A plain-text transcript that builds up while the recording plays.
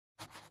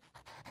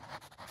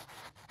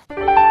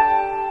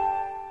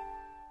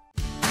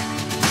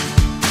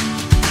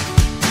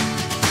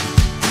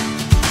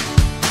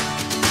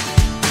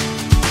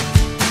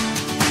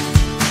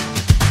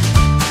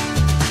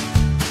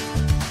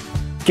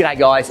G'day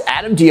guys,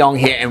 Adam Jong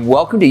here and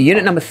welcome to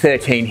unit number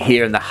 13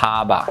 here in the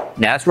harbour.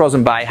 Now that's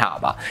Rosslyn Bay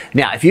Harbour.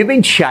 Now if you've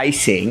been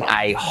chasing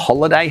a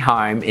holiday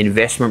home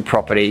investment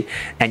property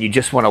and you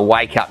just want to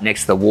wake up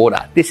next to the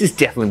water, this is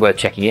definitely worth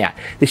checking out.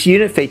 This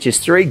unit features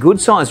 3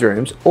 good sized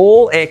rooms,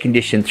 all air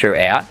conditioned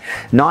throughout,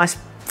 nice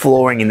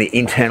flooring in the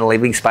internal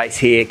living space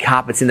here,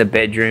 carpets in the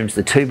bedrooms,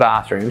 the 2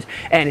 bathrooms,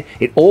 and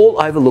it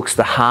all overlooks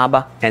the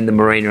harbour and the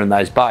marina and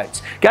those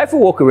boats. Go for a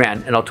walk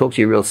around and I'll talk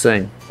to you real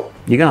soon.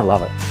 You're going to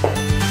love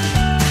it.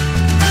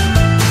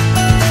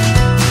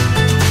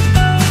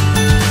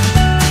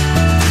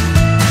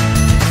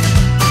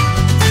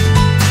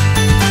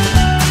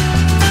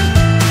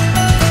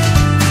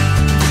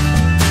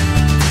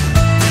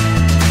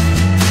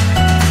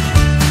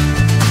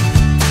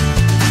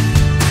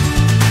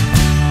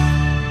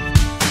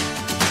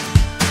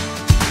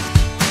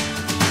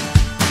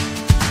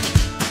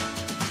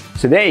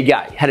 So there you go,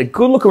 had a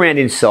good look around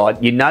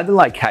inside, you know the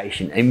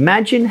location.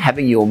 Imagine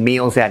having your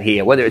meals out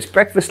here, whether it's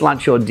breakfast,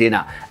 lunch or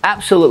dinner.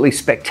 Absolutely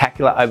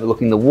spectacular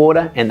overlooking the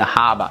water and the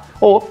harbour.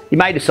 Or you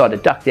may decide to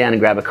duck down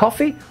and grab a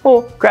coffee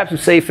or grab some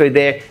seafood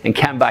there and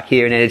come back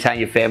here and entertain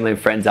your family and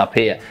friends up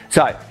here.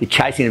 So if you're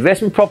chasing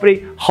investment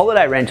property,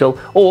 holiday rental,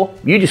 or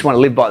you just want to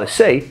live by the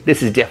sea,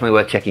 this is definitely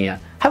worth checking out.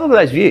 Have a look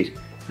at those views.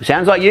 If it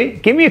sounds like you,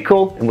 give me a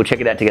call and we'll check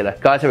it out together.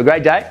 Guys, have a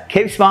great day,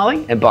 keep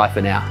smiling and bye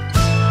for now.